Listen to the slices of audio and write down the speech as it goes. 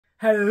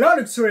Hello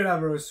luxury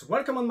lovers,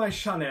 welcome on my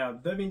channel,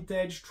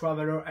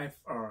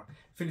 TheVintageTravelerFR.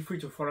 Feel free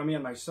to follow me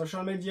on my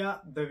social media,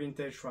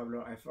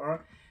 TheVintageTravelerFR,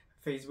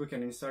 Facebook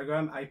and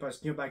Instagram. I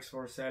post new bags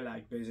for sale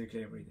like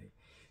basically every day.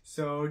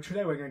 So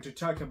today we're going to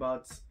talk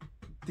about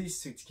this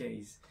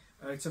suitcase.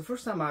 It's the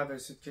first time I have a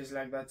suitcase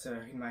like that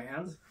in my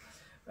hands.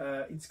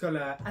 It's called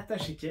an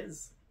attaché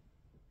case,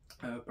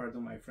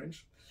 pardon my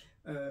French.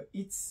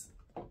 It's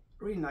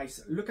really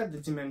nice. Look at the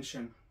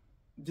dimension.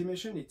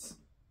 It's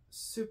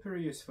super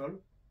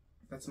useful.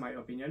 That's my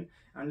opinion.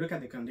 And look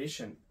at the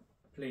condition,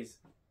 please.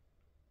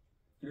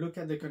 Look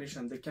at the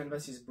condition. The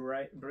canvas is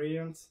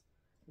brilliant,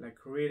 like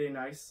really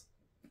nice.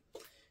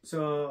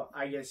 So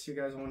I guess you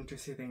guys want to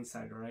see the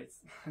inside, right?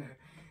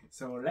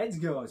 So let's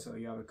go. So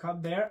you have a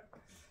cup there.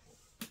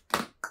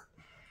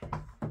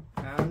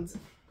 And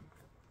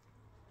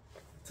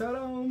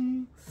ta-da!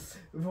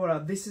 Voila,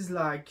 this is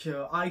like,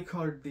 I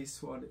call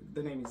this one,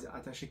 the name is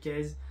attaché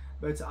case,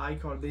 but I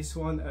call this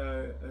one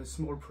a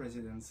small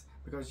president's,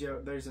 because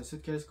there is a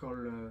suitcase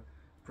called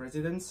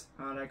president's,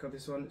 and I call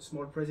this one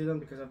small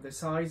president because of the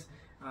size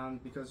and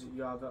because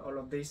you have all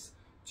of this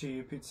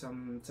to put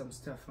some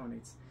stuff on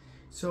it.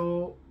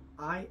 So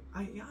I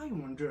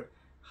wonder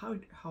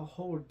how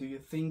old do you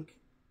think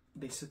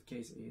this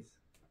suitcase is?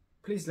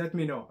 Please let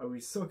me know. I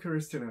was so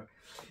curious to know.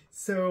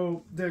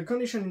 So the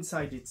condition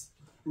inside, it's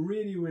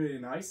really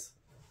nice.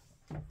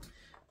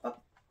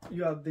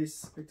 You have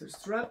this little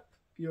strap,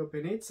 you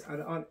open it,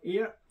 and on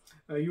here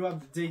you have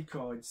the date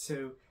card.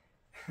 So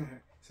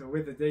so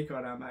with the date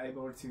card I'm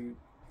able to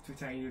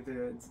tell you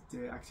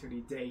the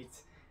actually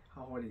date,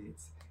 how old it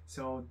is.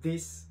 So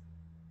this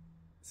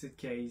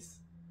suitcase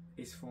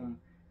is from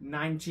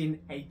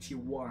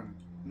 1981.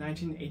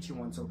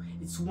 So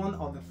it's one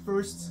of the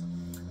first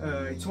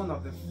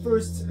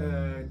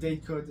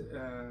date code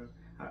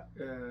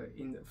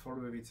for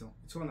Louis Vuitton.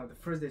 It's one of the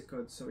first date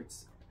codes, so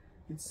it's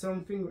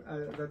something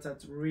that I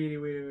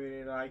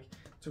really like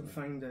to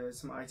find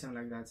some item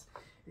like that.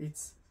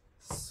 It's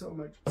so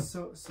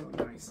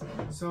nice.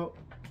 So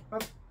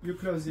you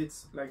close it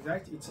like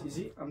that, it's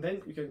easy, and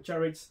then you can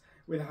carry it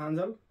with a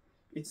handle.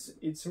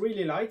 It's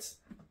really light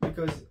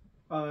because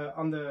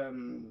on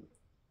the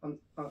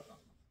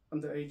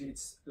edge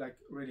it's like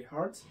really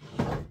hard,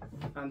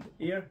 and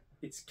here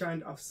it's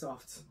kind of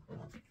soft,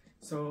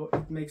 so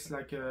it makes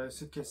like a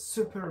suitcase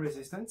super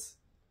resistant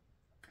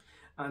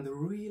and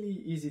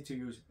really easy to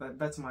use. But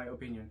that's my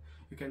opinion.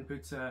 You can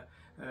put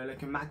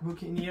like a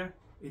MacBook in here.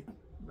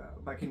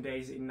 Back in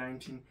days in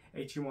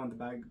 1981,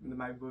 the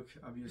MacBook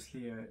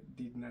obviously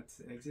did not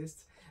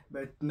exist,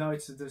 but now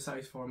it's the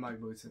size for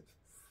MacBooks.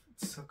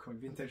 It's so cool.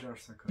 Vintage are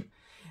so cool.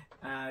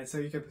 So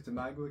you can put a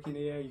MacBook in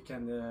here. You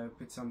can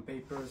put some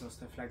papers or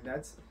stuff like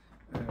that.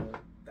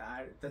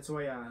 That's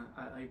why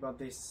I bought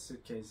this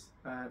suitcase.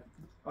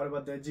 All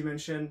about the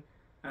dimension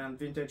and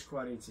vintage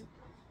quality.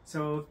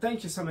 So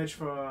thank you so much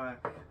for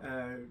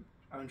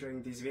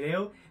enjoying this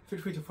video. Feel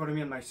free to follow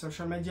me on my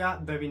social media,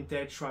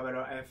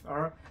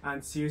 TheVintageTravelerFR,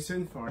 and see you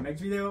soon for our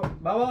next video.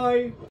 Bye bye!